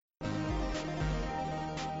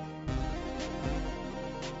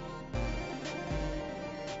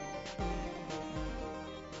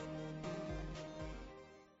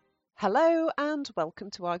Hello and welcome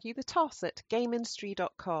to Argue the Toss at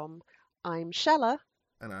GameIndustry.com. I'm Chella.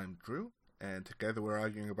 And I'm Drew, and together we're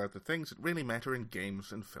arguing about the things that really matter in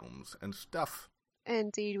games and films and stuff.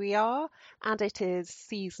 Indeed we are, and it is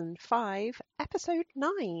Season 5, Episode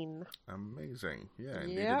 9. Amazing. Yeah,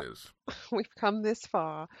 indeed Yep, it is. we've come this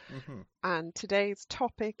far. Mm-hmm. And today's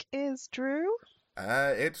topic is, Drew?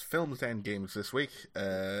 It's films and games this week.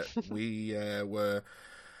 We were...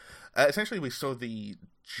 essentially, we saw the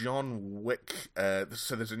John Wick...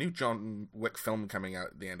 so there's a new John Wick film coming out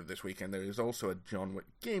at the end of this week, and there is also a John Wick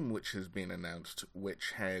game which has been announced,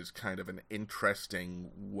 which has kind of an interesting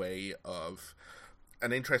way of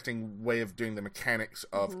doing the mechanics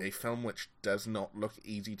of a film which does not look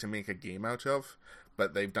easy to make a game out of,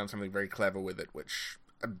 but they've done something very clever with it, which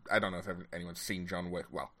I don't know if anyone's seen John Wick.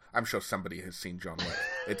 Well, I'm sure somebody has seen John Wick.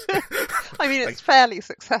 It's I mean, like, it's fairly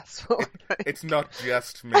successful. it's not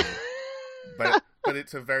just me, but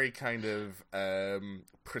it's a very kind of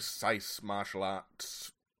precise martial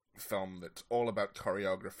arts film that's all about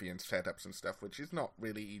choreography and setups and stuff, which is not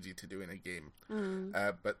really easy to do in a game.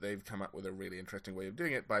 But they've come up with a really interesting way of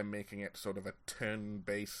doing it by making it sort of a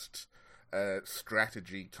turn-based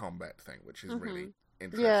strategy combat thing, which is really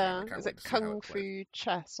interesting. Yeah, I can't is wait it to see how Kung it plays. Fu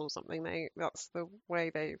Chess or something? That's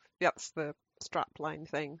the strapline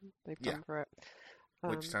thing they've Yeah, done for it.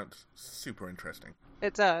 which sounds super interesting.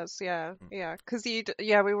 It does, yeah, yeah. Because we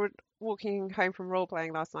were walking home from role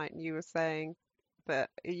playing last night, and you were saying that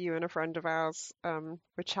you and a friend of ours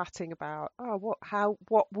were chatting about,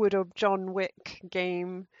 what would a John Wick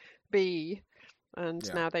game be? And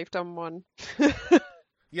Yeah. now they've done one.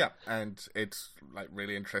 Yeah, and it's like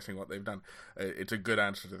really interesting what they've done. It's a good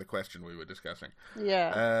answer to the question we were discussing.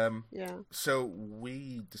 Yeah, yeah. So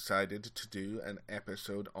we decided to do an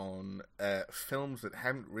episode on films that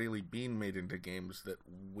haven't really been made into games that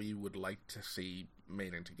we would like to see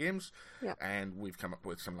made into games. Yeah. And we've come up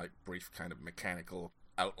with some like brief kind of mechanical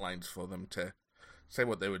outlines for them to say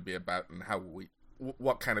what they would be about and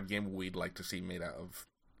what kind of game we'd like to see made out of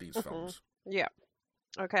these films. Yeah.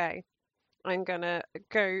 Okay. I'm gonna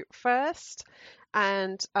go first,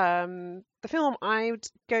 and the film I would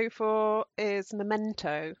go for is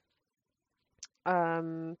Memento.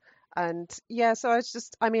 And yeah, so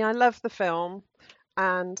I love the film,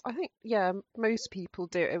 and I think, yeah, most people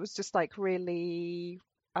do. It was just like really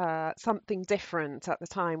something different at the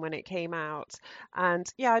time when it came out. And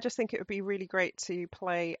yeah, I just think it would be really great to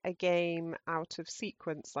play a game out of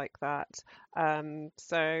sequence like that.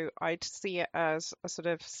 So I'd see it as a sort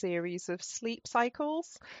of series of sleep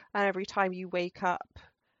cycles, and every time you wake up,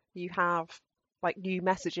 you have like new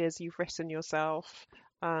messages you've written yourself.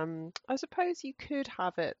 I suppose you could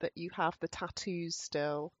have it that you have the tattoos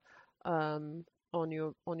still on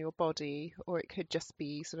your body, or it could just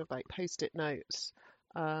be sort of like post-it notes,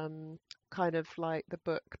 kind of like the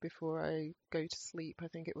book Before I Go to Sleep, I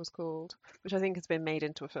think it was called, which I think has been made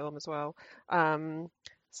into a film as well.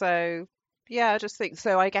 So yeah, I just think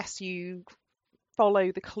so. I guess you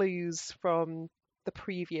follow the clues from the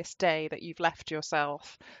previous day that you've left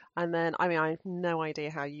yourself, and then I have no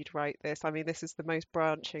idea how you'd write this. I mean, this is the most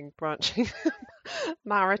branching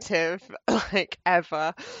narrative like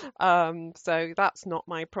ever. So that's not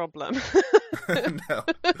my problem. No.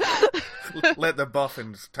 Let the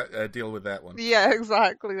boffins deal with that one. Yeah,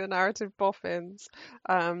 exactly, the narrative boffins.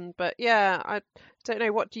 But yeah, I don't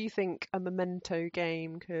know. What do you think a Memento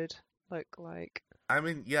game could look like? I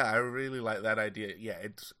mean, yeah, I really like that idea. Yeah,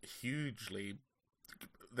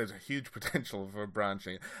 there's a huge potential for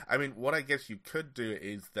branching. I mean, what I guess you could do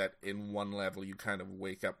is that in one level you kind of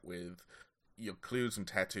wake up with your clues and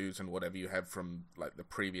tattoos and whatever you have from like the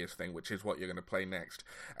previous thing, which is what you're going to play next.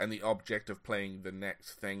 And the object of playing the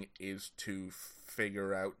next thing is to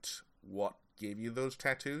figure out what gave you those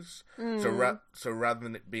tattoos. So rather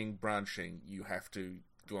than it being branching, you have to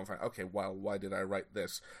go and find, okay, well, why did I write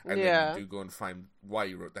this? And then you do go and find why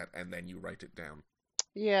you wrote that, and then you write it down.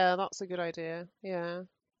 Yeah, that's a good idea. Yeah,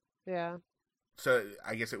 yeah. So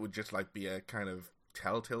I guess it would just like be a kind of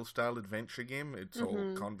Telltale style adventure game. It's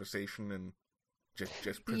all conversation and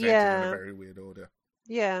just presented in a very weird order.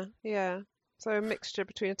 Yeah, yeah. So a mixture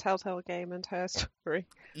between a Telltale game and Her Story.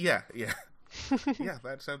 Yeah, yeah. Yeah,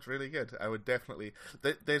 that sounds really good. I would definitely...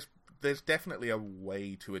 There's definitely a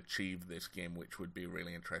way to achieve this game which would be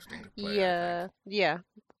really interesting to play, I think. Yeah,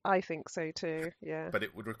 I think so too. Yeah. But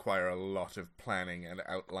it would require a lot of planning and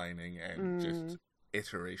outlining and just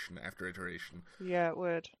iteration after iteration. Yeah, it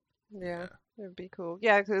would. Yeah. It would be cool.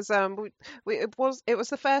 Yeah, because it was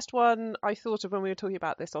the first one I thought of when we were talking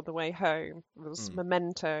about this on the way home. It was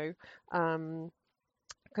Memento,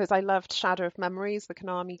 because I loved Shadow of Memories, the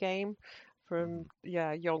Konami game from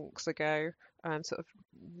yonks ago, sort of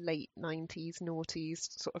late 90s, noughties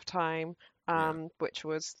sort of time, Yeah. which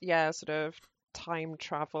was sort of time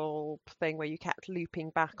travel thing where you kept looping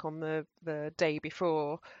back on the day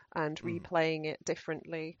before and Mm. replaying it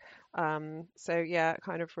differently. So yeah, it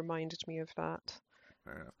kind of reminded me of that.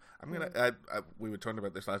 Fair enough. I'm gonna. Mm. We were talking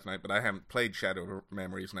about this last night, but I haven't played Shadow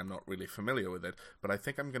Memories, and I'm not really familiar with it. But I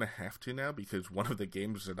think I'm gonna have to now because one of the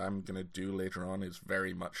games that I'm gonna do later on is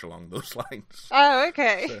very much along those lines. Oh,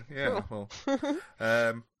 okay. So yeah, Cool. well,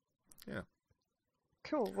 um, yeah.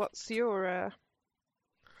 Cool. Okay, What's your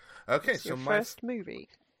so first movie?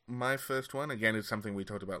 my first one again is something we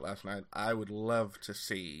talked about last night. I would love to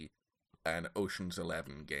see an Ocean's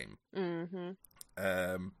 11 game.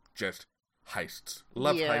 Mm-hmm. Just heists.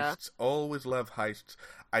 Love Yeah. heists. Always love heists.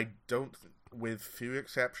 I don't, with few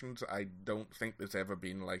exceptions, I don't think there's ever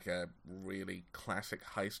been like a really classic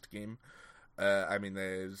heist game. I mean,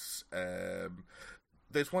 there's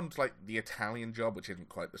ones like the Italian Job, which isn't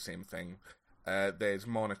quite the same thing. There's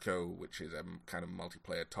Monaco, which is a kind of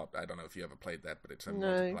multiplayer top. I don't know if you ever played that, but it's a No.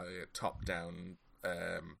 multiplayer top-down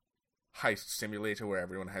heist simulator where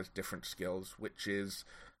everyone has different skills, which is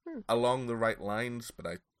Hmm. along the right lines, but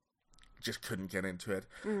I just couldn't get into it.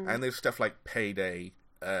 Mm. And there's stuff like Payday,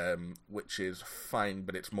 which is fine,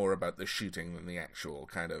 but it's more about the shooting than the actual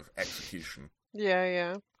kind of execution. Yeah,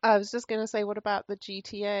 yeah. I was just gonna say, what about the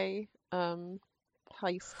GTA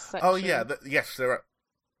heist Oh yeah, section? yes,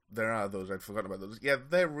 there are those. I'd forgotten about those. Yeah,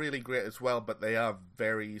 they're really great as well, but they are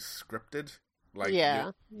very scripted. Like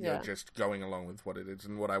Yeah, you're yeah. just going along with what it is,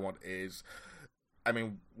 and what I want is, I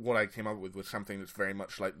mean, what I came up with was something that's very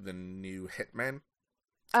much like the new Hitman.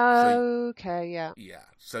 So Okay, yeah. yeah,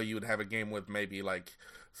 so you would have a game with maybe like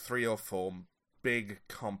 3 or 4 big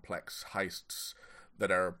complex heists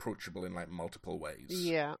that are approachable in like multiple ways.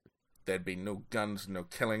 Yeah. There'd be no guns, no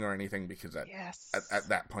killing or anything because at Yes.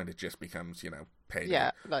 that point it just becomes Payday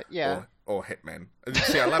Yeah, like yeah. or Hitman.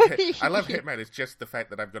 See, I love Hitman. It's just the fact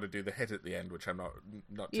that I've got to do the hit at the end, which I'm not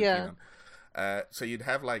too keen Yeah. on. So you'd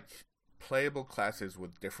have like playable classes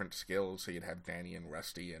with different skills. So you'd have Danny and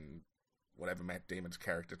Rusty and whatever Matt Damon's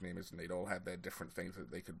character's name is, and they'd all have their different things that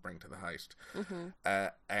they could bring to the heist. Mm-hmm.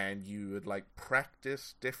 And you would like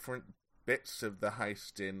practice different bits of the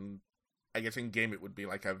heist in. I guess in game it would be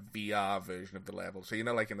like a VR version of the level. So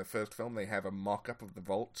like in the first film they have a mock-up of the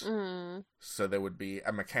vault. Mm. So there would be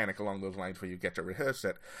a mechanic along those lines where you get to rehearse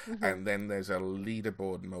it. Mm-hmm. And then there's a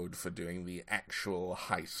leaderboard mode for doing the actual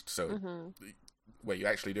heist. So Mm-hmm. where you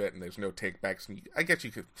actually do it and there's no take-backs. And I guess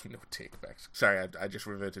you could... No take-backs. Sorry, I just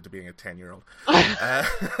reverted to being a 10-year-old.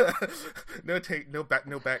 No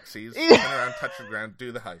backseas. Turn around, touch the ground,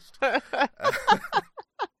 do the heist.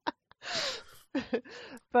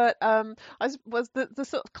 But was the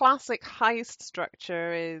sort of classic heist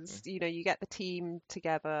structure is, you get the team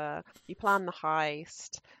together, you plan the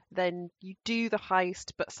heist, then you do the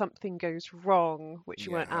heist, but something goes wrong, which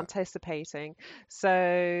you weren't Yeah. anticipating.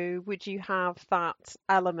 So would you have that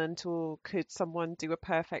element, or could someone do a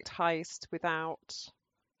perfect heist without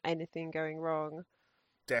anything going wrong?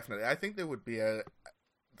 Definitely. I think there would be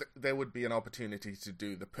an opportunity to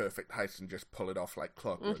do the perfect heist and just pull it off like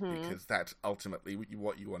clockwork because that's ultimately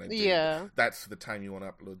what you want to do. Yeah, That's the time you want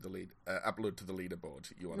to upload to the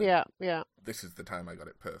leaderboard. You want to. yeah, yeah. This is the time I got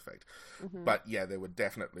it perfect. Hmm. But yeah, there would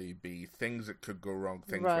definitely be things that could go wrong.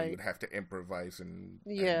 Things where you would Right. have to improvise and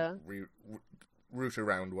Yeah, route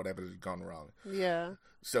around whatever's gone wrong. yeah.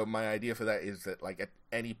 So my idea for that is that, like, at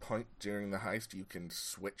any point during the heist, you can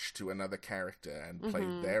switch to another character and play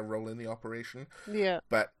their role in the operation. Yeah.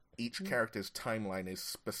 But each character's timeline is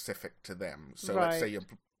specific to them. So Right. say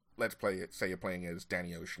you're playing as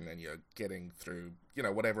Danny Ocean and you're getting through,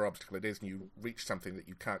 whatever obstacle it is, and you reach something that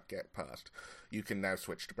you can't get past. You can now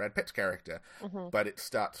switch to Brad Pitt's character, but it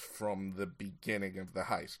starts from the beginning of the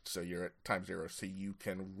heist. So you're at time 0, so you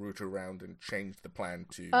can route around and change the plan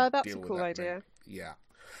to That's deal a with cool that idea. thing. Yeah.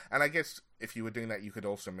 And I guess if you were doing that, you could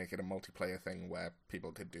also make it a multiplayer thing where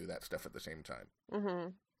people could do that stuff at the same time. Hmm.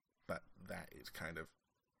 But that is kind of...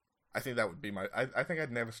 I think that would be my... I think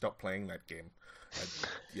I'd never stop playing that game.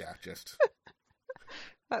 Just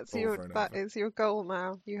That's over and that over. is your goal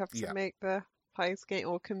now. You have to Yeah. make the heist game,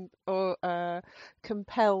 or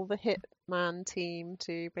compel the Hitman team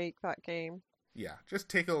to make that game. Yeah, just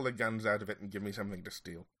take all the guns out of it and give me something to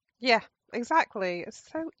steal. Yeah, exactly. It's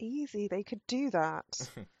so easy. They could do that.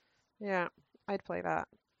 Yeah, I'd play that.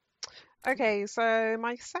 Okay, so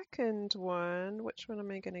my second one, which one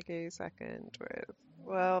am I going to go second with?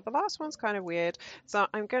 Well, the last one's kind of weird, so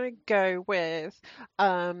I'm going to go with,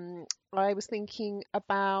 I was thinking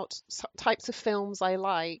about types of films I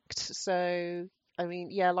liked. So, I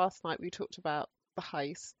mean, yeah, last night we talked about the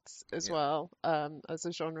heists as Yeah. well, as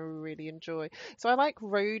a genre we really enjoy. So I like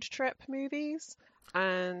road trip movies,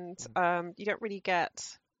 and you don't really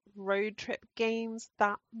get road trip games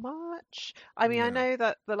that much. I mean, I No. know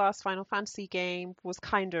that the last Final Fantasy game was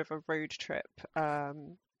kind of a road trip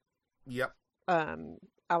Yep. um,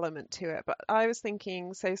 element to it, but I was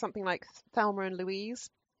thinking, so something like Thelma and Louise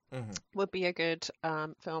Hmm. would be a good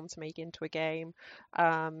film to make into a game.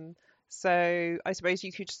 Um, so I suppose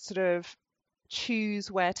you could sort of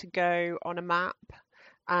choose where to go on a map,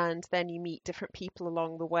 and then you meet different people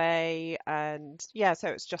along the way. And yeah, so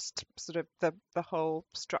it's just sort of the whole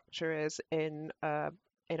structure is in a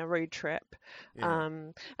road trip. Yeah.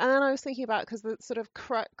 And then I was thinking about, because the sort of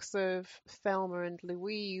crux of Thelma and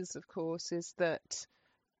Louise, of course, is that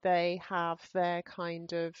they have their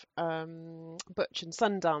kind of Butch and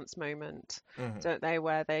Sundance moment, Hmm. don't they?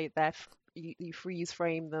 Where you freeze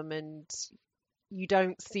frame them, and you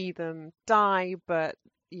don't see them die, but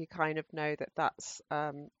you kind of know that that's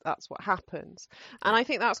what happens. And Yeah. I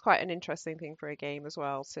think that's quite an interesting thing for a game as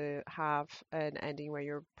well, to have an ending where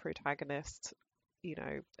your protagonist,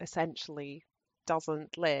 essentially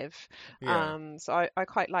doesn't live. Yeah. So I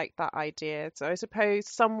quite like that idea. So I suppose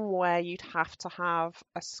somewhere you'd have to have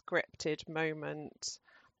a scripted moment,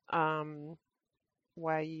 um,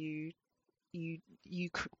 where you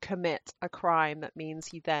commit a crime that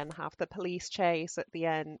means you then have the police chase at the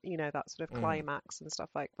end, that sort of Hmm. climax and stuff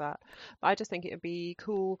like that. But I just think it would be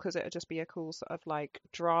cool, because it would just be a cool sort of like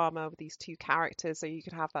drama with these two characters. So you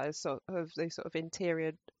could have that as sort of those sort of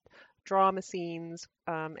interior drama scenes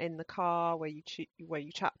in the car, where you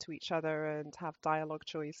chat to each other and have dialogue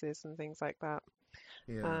choices and things like that.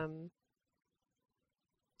 Yeah. Um,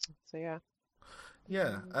 so yeah.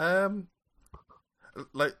 Yeah. Mm,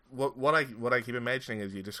 Like what I keep imagining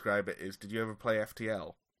as you describe it is, did you ever play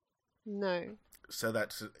FTL? no. So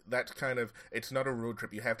that's kind of, it's not a road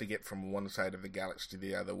trip. You have to get from one side of the galaxy to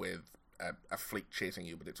the other with a fleet chasing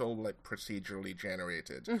you, but it's all like procedurally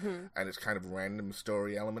generated, Mhm. and it's kind of random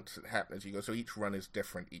story elements that happen as you go. So each run is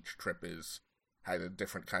different. Each trip has a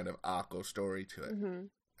different kind of arc or story to it, Mhm.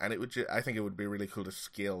 and I think it would be really cool to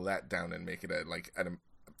scale that down and make it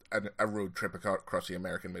a road trip across the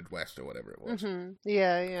American Midwest or whatever it was. Mhm.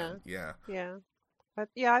 Yeah, yeah. And yeah, Yeah.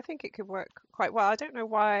 Yeah, I think it could work quite well. I don't know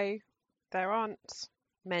why there aren't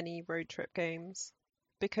many road trip games,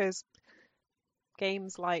 because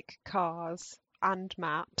games like Cars and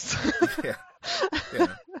Maps yeah,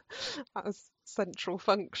 yeah. as central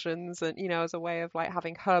functions, and as a way of like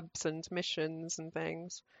having hubs and missions and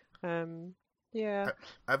things. Um, yeah.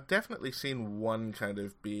 I, I've definitely seen one kind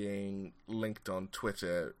of being linked on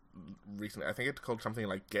Twitter recently. I think it's called something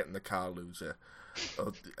like "Getting the Car Loser,"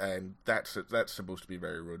 and that's supposed to be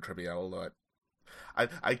very road trippy. Although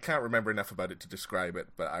I can't remember enough about it to describe it,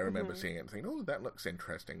 but I remember Mhm. seeing it and thinking, "Oh, that looks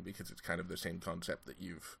interesting," because it's kind of the same concept that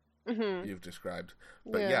Mhm. you've described.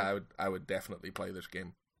 But yeah, Yeah. I would definitely play this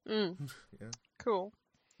game. Mm. Yeah. Cool.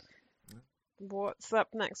 What's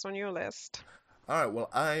up next on your list? All right. Well,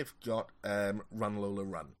 I've got Run Lola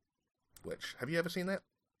Run. Which, have you ever seen that?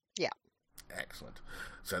 Yeah. Excellent.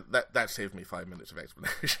 So that saved me 5 minutes of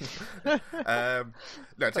explanation. No, to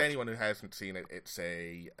But anyone who hasn't seen it, it's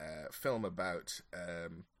a film about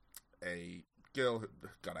a girl.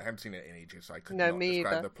 God, I haven't seen it in ages, so I could no, not me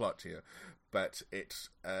describe either. the plot here. But it's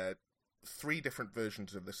three different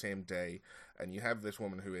versions of the same day, and you have this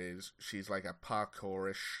woman she's like a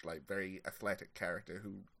parkourish, like very athletic character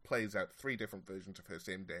who plays out three different versions of her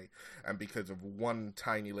same day, and because of one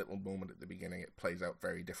tiny little moment at the beginning, it plays out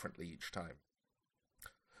very differently each time.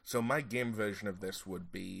 So my game version of this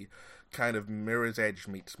would be kind of Mirror's Edge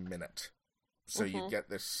meets Minute. So you'd Mhm. get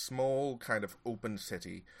this small kind of open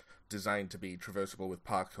city designed to be traversable with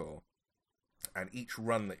parkour, and each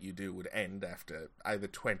run that you do would end after either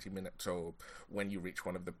 20 minutes or when you reach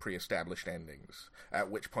one of the pre-established endings, at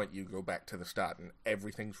which point you go back to the start and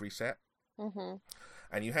everything's reset. Mhm.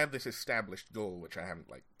 And you have this established goal, which I haven't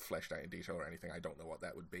like fleshed out in detail or anything. I don't know what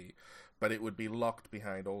that would be, but it would be locked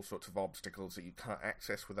behind all sorts of obstacles that you can't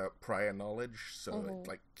access without prior knowledge. So Mhm.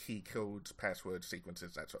 like key codes, passwords,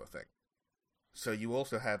 sequences, that sort of thing. So you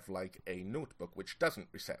also have like a notebook which doesn't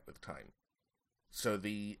reset with time. So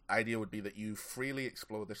the idea would be that you freely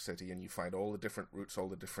explore the city and you find all the different routes, all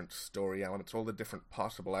the different story elements, all the different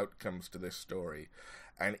possible outcomes to this story.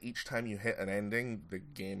 And each time you hit an ending, the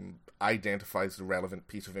game identifies the relevant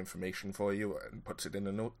piece of information for you and puts it in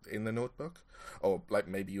the notebook. Or like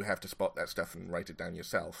maybe you have to spot that stuff and write it down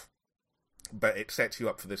yourself. But it sets you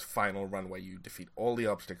up for this final run where you defeat all the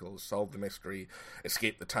obstacles, solve the mystery,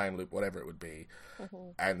 escape the time loop, whatever it would be,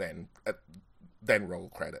 Mhm. and then roll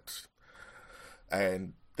credits.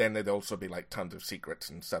 And then there'd also be like tons of secrets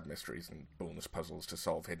and sub-mysteries and bonus puzzles to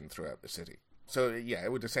solve hidden throughout the city. So yeah,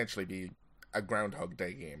 it would essentially be a Groundhog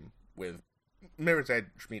Day game with Mirror's Edge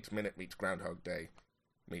meets Minute meets Groundhog Day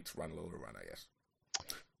meets Run Lola Run, I guess.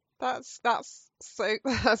 That's so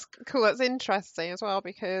that's cool. That's interesting as well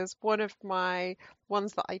because one of my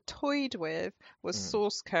ones that I toyed with was Mm.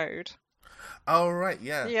 Source Code. Oh, right,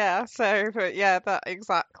 yeah. Yeah, so but yeah, that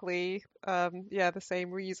exactly yeah, the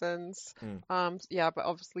same reasons. Mm. Yeah, but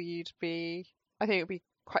obviously I think it'd be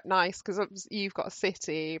quite nice because you've got a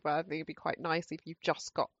city, but I think it'd be quite nice if you've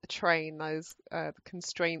just got the train. Those the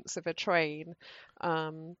constraints of a train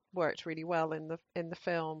worked really well in the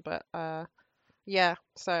film, but yeah,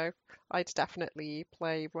 so I'd definitely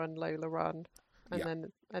play Run Lola Run, Yeah.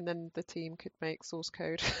 and then the team could make Source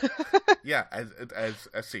Code. Yeah, as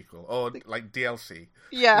a sequel. Or like DLC.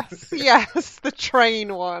 Yes, yes, the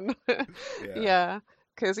train one. Yeah. Yeah,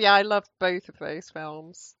 because yeah, I love both of those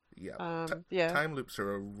films. Yeah. Yeah, Time loops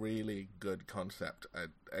are a really good concept.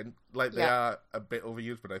 And like they yeah, are a bit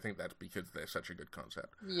overused, but I think that's because they're such a good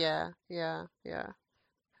concept. yeah.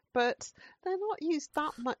 But they're not used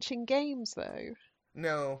that much in games though,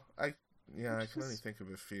 No, I which can only is think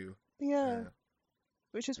of a few. yeah, Uh,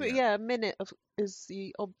 which is yeah. yeah, a minute of is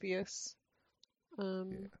the obvious.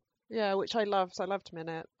 Um, Yeah. yeah, which I loved. I loved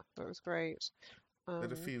Minute. That was great.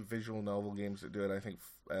 There's a Um, few visual novel games that do it. I think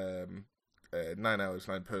 9 Hours,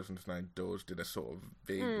 9 Persons, 9 Doors did a sort of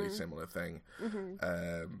vaguely mm, similar thing. hmm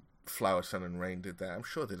Flower, Sun, and Rain did that. I'm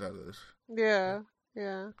sure there's others. Yeah,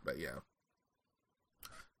 yeah, But yeah.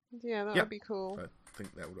 yeah. That Yeah. would be cool. I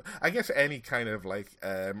think that would. I guess any kind of like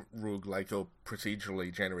roguelike or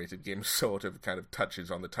procedurally generated game sort of kind of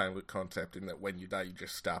touches on the time loop concept in that when you die you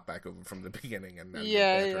just start back over from the beginning and now you're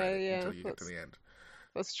Yeah, better yeah, at it yeah. until you get to the end.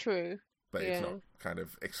 That's true. But it's not Yeah, kind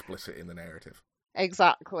of explicit in the narrative.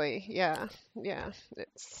 exactly. Yeah, yeah.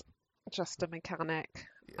 It's just a mechanic.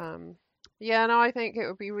 Yeah. Um, yeah. No, I think it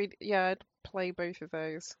would be really. Yeah, I'd play both of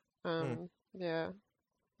those. Mm. Yeah.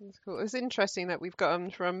 It's cool. It's interesting that we've gotten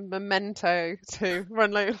from Memento to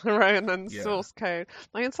Run Lola Run and Yeah. Source Code.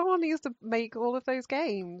 Like, and someone needs to make all of those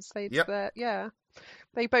games. Yep. Yeah,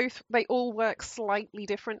 they all work slightly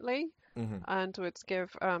differently Hmm. and would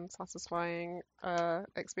give satisfying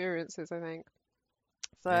experiences, I think.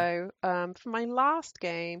 Yeah. So, for my last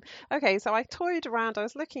game, okay, so I toyed around. I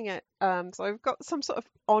was looking at, so I've got some sort of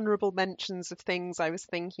honorable mentions of things I was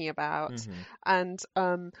thinking about, Hmm. and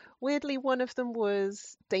weirdly, one of them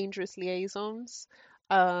was Dangerous Liaisons.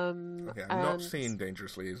 Okay, I've not And seen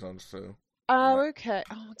Dangerous Liaisons, so I might. oh, okay.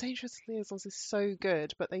 Oh, Dangerous Liaisons is so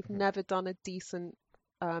good, but they've Mhm. never done a decent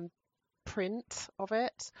um print of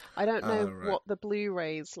it. I don't Oh, know right. what the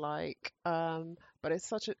Blu-ray's like, but it's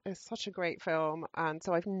such a great film, and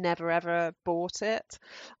so I've never ever bought it,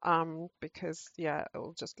 because yeah,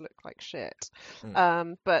 it'll just look like shit.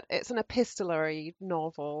 Mm. But it's an epistolary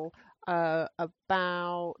novel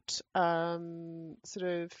about sort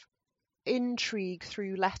of intrigue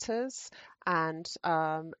through letters, and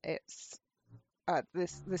it's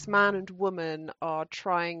this man and woman are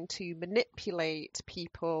trying to manipulate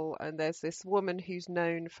people, and there's this woman who's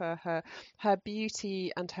known for her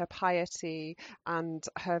beauty and her piety and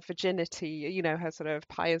her virginity, you know, her sort of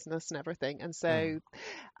piousness and everything. And Mm.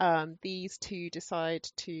 so these two decide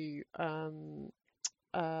to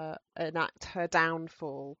enact her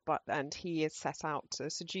downfall, and he is set out to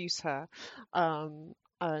seduce her, um,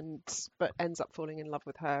 and but ends up falling in love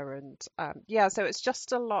with her, and yeah, so it's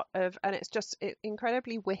just a lot of, and it's just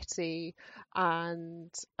incredibly witty,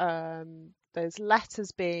 and there's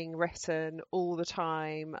letters being written all the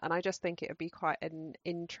time, and I just think it would be quite an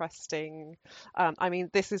interesting. I mean,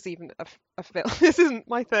 this is even a film. This isn't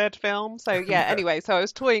my third film, so yeah. Yeah. Anyway, so I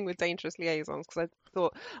was toying with Dangerous Liaisons because I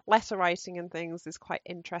thought letter writing and things is quite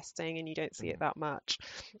interesting and you don't see it Mm. that much.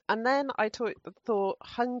 And then I thought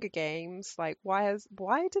Hunger Games, like why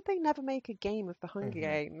did they never make a game of the Hunger Hmm.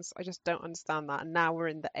 Games? I just don't understand that. And now we're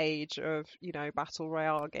in the age of, you know, battle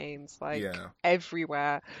royale games like Yeah.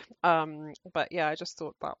 everywhere. But yeah, I just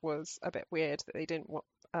thought that was a bit weird that they didn't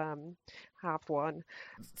have one.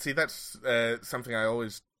 See, that's something I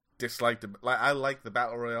always disliked. Like, I like the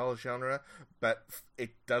battle royale genre, but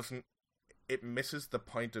it doesn't. It misses the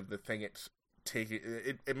point of the thing it's taking.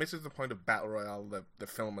 It misses the point of battle royale, the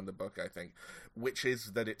film and the book, I think, which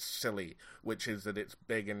is that it's silly, which is that it's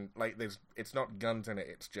big and like it's not guns in it.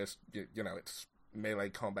 It's just you know, it's melee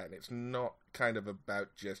combat. And it's not kind of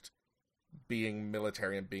about just being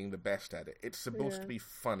military and being the best at it. It's supposed Yeah. to be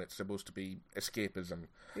fun. It's supposed to be escapism,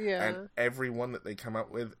 and Yeah. every one that they come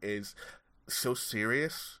up with is so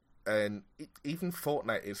serious. And even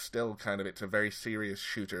Fortnite is still kind of, it's a very serious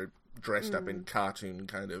shooter, dressed up in cartoon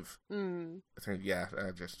kind of Mm. thing. Yeah,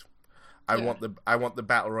 Yeah. I want the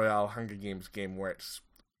Battle Royale Hunger Games game where it's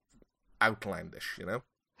outlandish, you know?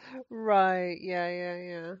 Right. Yeah, yeah,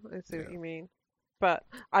 yeah. I see what Yeah. you mean. But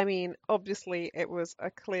I mean, obviously, it was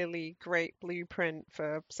a clearly great blueprint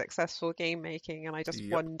for successful game making, and I just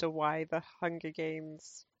Yep. wonder why the Hunger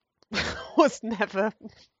Games was never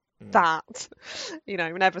Mm. that,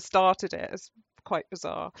 never started it. It's quite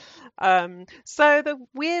bizarre. So the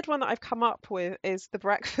weird one that I've come up with is the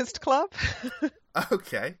Breakfast Club.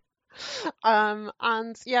 Okay.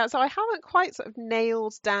 And yeah, so I haven't quite sort of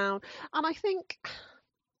nailed down, and I think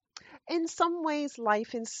in some ways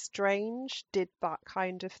Life is Strange did that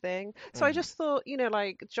kind of thing. So I Mm. just thought,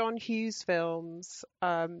 like John Hughes films,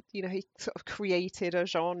 he sort of created a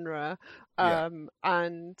genre, Yeah.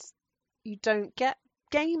 and you don't get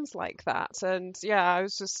games like that. And yeah, I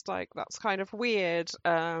was just like, that's kind of weird,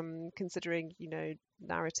 considering,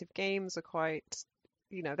 narrative games are quite,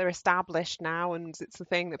 they're established now and it's a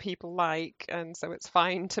thing that people like, and so it's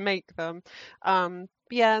fine to make them.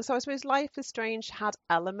 Yeah, so I suppose Life is Strange had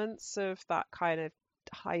elements of that kind of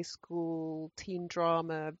high school teen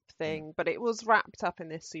drama Mm. thing, but it was wrapped up in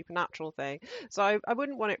this supernatural thing. So I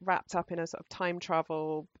wouldn't want it wrapped up in a sort of time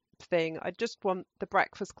travel thing. I just want the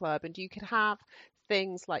Breakfast Club, and you could have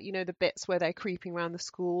things like, the bits where they're creeping around the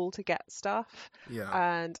school to get stuff. Yeah.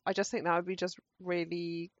 And I just think that would be just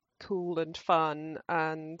really cool and fun.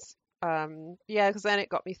 And yeah, because then it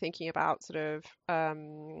got me thinking about sort of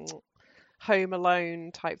Home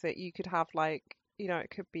Alone type that you could have like, it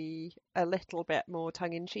could be a little bit more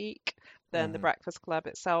tongue in cheek than the Hmm. Breakfast Club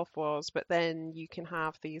itself was, but then you can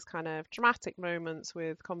have these kind of dramatic moments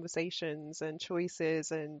with conversations and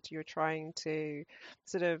choices, and you're trying to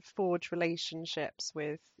sort of forge relationships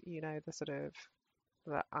with, the sort of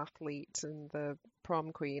the athlete and the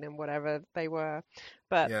prom queen and whatever they were.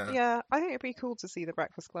 But Yeah. yeah, I think it'd be cool to see the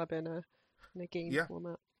Breakfast Club in a game Yeah.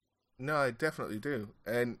 format. No, I definitely do.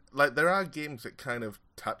 And like there are games that kind of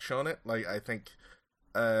touch on it. Like I think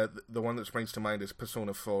the one that springs to mind is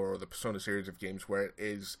Persona 4 or the Persona series of games where it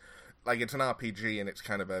is like it's an RPG and it's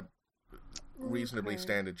kind of a reasonably Okay.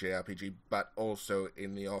 standard JRPG, but also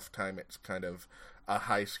in the off time it's kind of a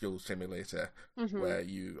high school simulator Mhm. where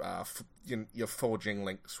you're forging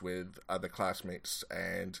links with other classmates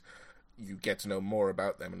and you get to know more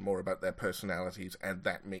about them and more about their personalities, and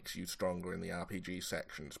that makes you stronger in the RPG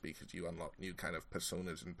sections because you unlock new kind of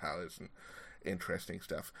personas and powers and interesting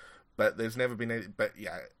stuff. But there's never been any. But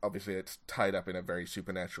yeah, obviously it's tied up in a very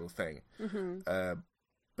supernatural thing. Mhm. Uh,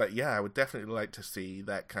 but yeah, I would definitely like to see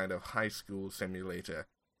that kind of high school simulator,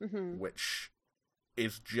 Mhm. which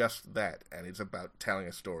is just that, and it's about telling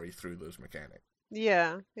a story through those mechanics.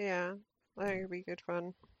 Yeah, yeah. I think it'd be good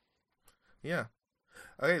fun. Yeah.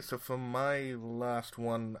 Okay, so for my last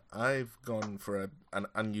one, I've gone for an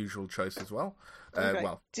unusual choice as well. Okay.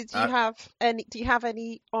 Well, Did you uh, have any? Do you have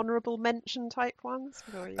any honorable mention type ones,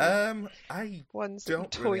 or you I ones that you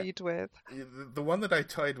don't really. toyed with? The one that I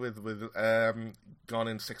tied with Gone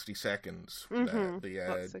in 60 Seconds. Mhm. The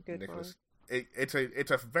That's a good one. Nicholas.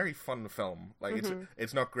 It's a very fun film. Like Mhm.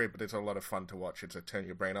 it's not great, but it's a lot of fun to watch. It's a turn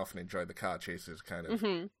your brain off and enjoy the car chases kind of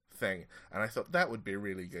Mhm. thing. And I thought that would be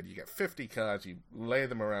really good. You get 50 cars, you lay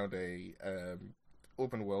them around a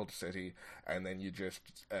open world city, and then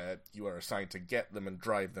you are assigned to get them and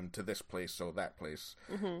drive them to this place or that place,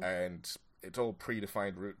 Mhm. and it's all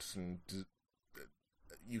predefined routes, and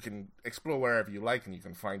you can explore wherever you like, and you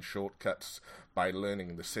can find shortcuts by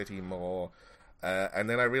learning the city more. And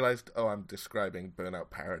then I realized, oh, I'm describing Burnout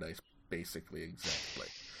Paradise basically exactly.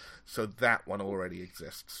 So that one already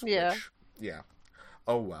exists, Yeah. which, yeah.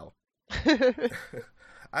 Oh well.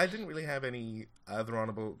 I didn't really have any other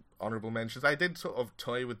honorable mentions. I did sort of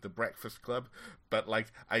toy with the Breakfast Club, but like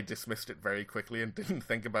I dismissed it very quickly and didn't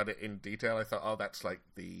think about it in detail. I thought, oh, that's like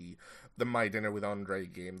the My Dinner with Andre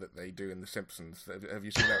game that they do in The Simpsons. Have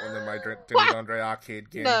you seen that one, the Dinner with Andre arcade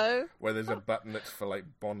game, No. where there's a button that's for like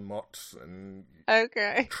bon mots and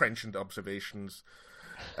Okay. trenchant observations?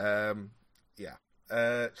 Yeah.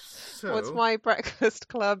 Was So my Breakfast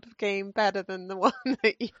Club game better than the one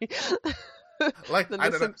that you like than I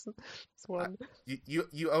the don't know. Simpsons one?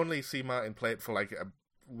 You only see Martin play it for like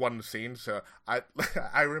one scene, so I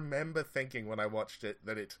I remember thinking when I watched it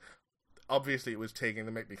that it obviously it was taking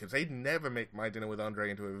the mick because they'd never make My Dinner with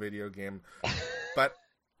Andre into a video game, but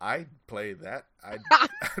I'd play that. I'd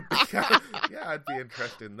be yeah, I'd be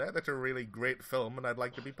interested in that. That's a really great film, and I'd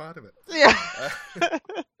like to be part of it. Yeah. Uh,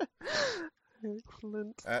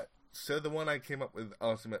 Excellent. so the one I came up with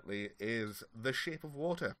ultimately is The Shape of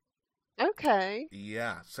Water. Okay.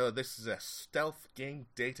 Yeah, so this is a stealth game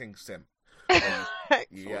dating sim. where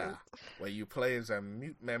you, yeah, Excellent. where you play as a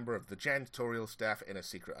mute member of the janitorial staff in a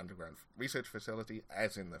secret underground research facility,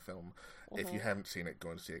 as in the film. If you haven't seen it, go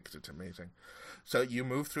and see it because it's amazing. So you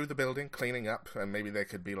move through the building, cleaning up, and maybe there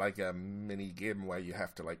could be like a mini game where you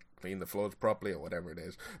have to like clean the floors properly or whatever it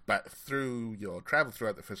is. But through your travel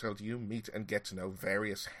throughout the facility, you meet and get to know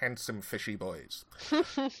various handsome fishy boys.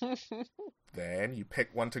 Then you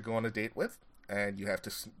pick one to go on a date with, and you have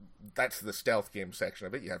to. That's the stealth game section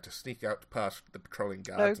of it. You have to sneak out past the patrolling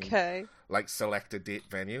guards and like select a date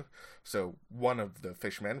venue. So one of the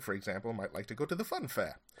fishmen, for example, might like to go to the fun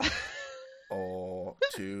fair, or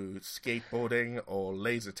to skateboarding or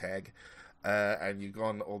laser tag. And you go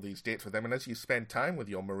on all these dates with them, and as you spend time with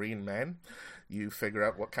your marine men, you figure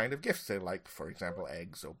out what kind of gifts they like. For example,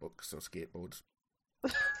 eggs or books or skateboards.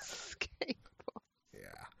 Skateboard.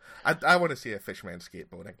 Yeah, I want to see a fishman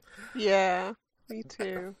skateboarding. Yeah, me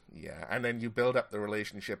too. Yeah, and then you build up the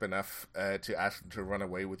relationship enough to ask them to run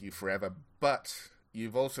away with you forever, but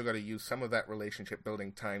you've also got to use some of that relationship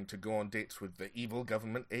building time to go on dates with the evil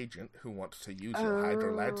government agent who wants to use your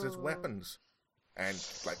Hydra lads as weapons. And,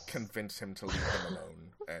 like, convince him to leave them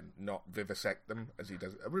alone and not vivisect them, as he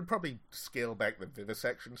does. I would probably scale back the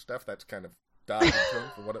vivisection stuff. That's kind of dark in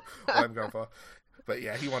tone for what I'm going for. But,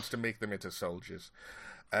 yeah, he wants to make them into soldiers.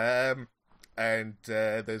 And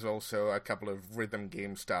there's also a couple of rhythm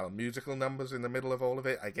game-style musical numbers in the middle of all of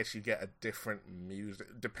it. I guess you get a different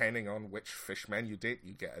music. Depending on which fishman you date,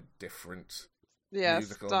 you get a different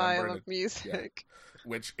musical style number of music. Yeah,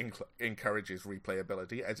 which encourages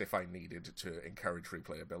replayability, as if I needed to encourage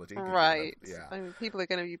replayability. Right. Yeah. I mean, people are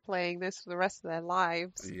going to be playing this for the rest of their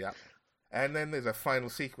lives. Yeah. And then there's a final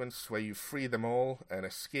sequence where you free them all and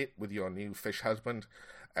escape with your new fish husband,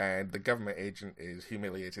 and the government agent is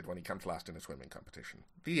humiliated when he comes last in a swimming competition.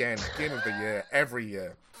 The end. Game of the year, every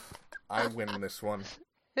year. I win this one.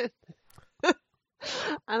 And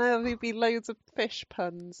there'll be loads of fish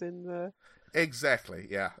puns in the... Exactly,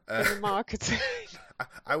 yeah. In the marketing.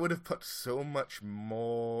 I would have put so much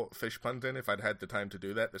more fish puns in if I'd had the time to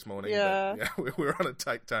do that this morning. Yeah. But, yeah, we were on a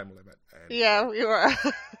tight time limit. And, yeah, we were.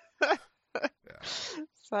 yeah.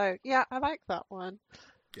 So, yeah, I like that one.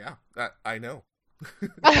 Yeah, I know.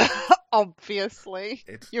 Obviously.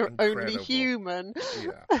 It's You're incredible. only human.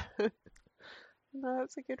 Yeah. No,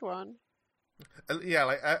 that's a good one. Yeah,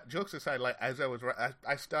 like jokes aside, like as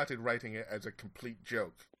I started writing it as a complete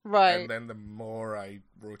joke, Right. and then the more I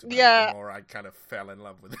wrote about Yeah. it, the more I kind of fell in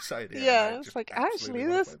love with this idea. Yeah, it's like, actually,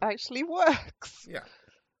 this actually works. Yeah.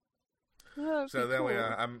 Yeah, So there we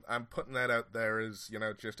are. I'm putting that out there as,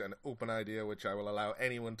 just an open idea which I will allow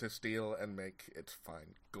anyone to steal and make. It's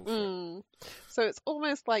fine. Go for it. So it's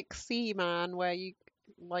almost like Seaman, where you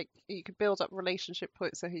could build up relationship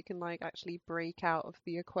points so he can like actually break out of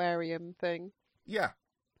the aquarium thing. Yeah.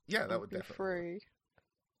 Yeah, that would be definitely free.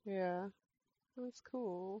 Yeah. That's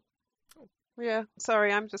cool. Yeah,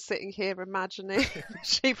 sorry, I'm just sitting here imagining the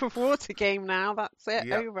Shape of Water game now. That's it,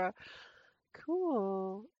 Yep. over.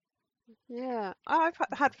 Cool. Yeah, I've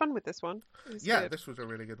had fun with this one. Yeah, good. this was a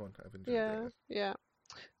really good one. I've enjoyed it. Yeah.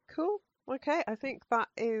 Cool. Okay, I think that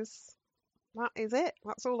is it.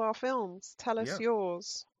 That's all our films. Tell us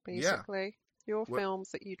yours, basically. Your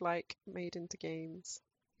films that you'd like made into games.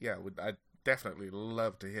 Yeah, I'd definitely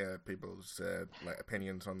love to hear people's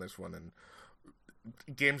opinions on this one, and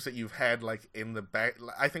games that you've had like in the back.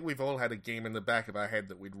 I think we've all had a game in the back of our head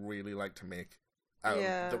that we'd really like to make.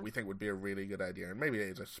 That we think would be a really good idea, and maybe it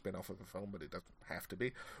is a spin-off of a film, but it doesn't have to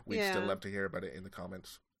be. We'd still love to hear about it in the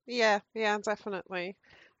comments. Yeah, definitely.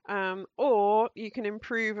 Or you can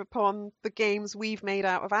improve upon the games we've made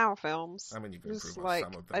out of our films. I mean, you can improve on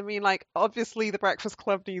some of them. I mean, like, obviously The Breakfast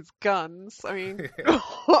Club needs guns. I mean,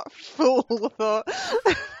 what fool thought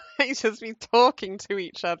they'd just be talking to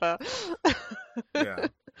each other. Yeah.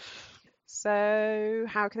 So,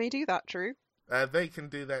 how can they do that, Drew? They can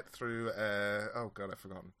do that through, oh god, I've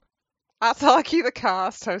forgotten. At Argue the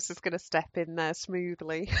Cast, I was just going to step in there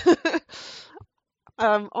smoothly.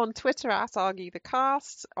 On Twitter at Argue the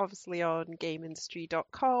Cast, obviously on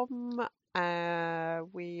GameIndustry.com.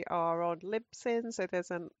 We are on Libsyn, so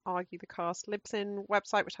there's an Argue the Cast Libsyn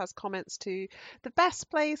website which has comments too. The best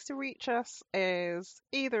place to reach us is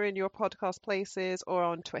either in your podcast places or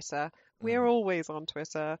on Twitter. We're always on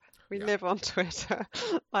Twitter. We live on Twitter,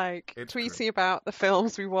 it's tweeting true. About the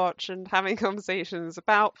films we watch and having conversations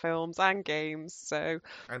about films and games. So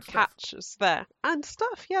catch us there. And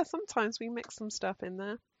stuff, yeah, sometimes we mix some stuff in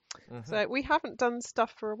there. So we haven't done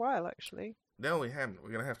stuff for a while, actually. No, we haven't.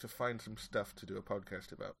 We're going to have to find some stuff to do a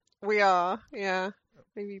podcast about. We are, yeah.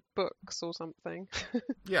 Maybe books or something.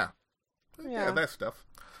 Yeah, that stuff.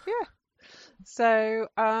 Yeah. So,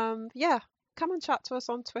 come and chat to us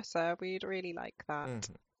on Twitter. We'd really like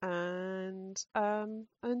that. Mhm. And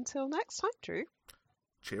until next time, Drew.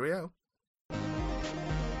 Cheerio.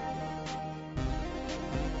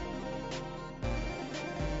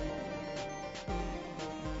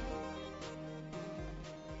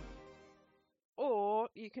 Or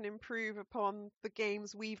you can improve upon the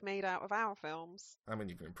games we've made out of our films. I mean,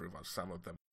 you can improve on some of them.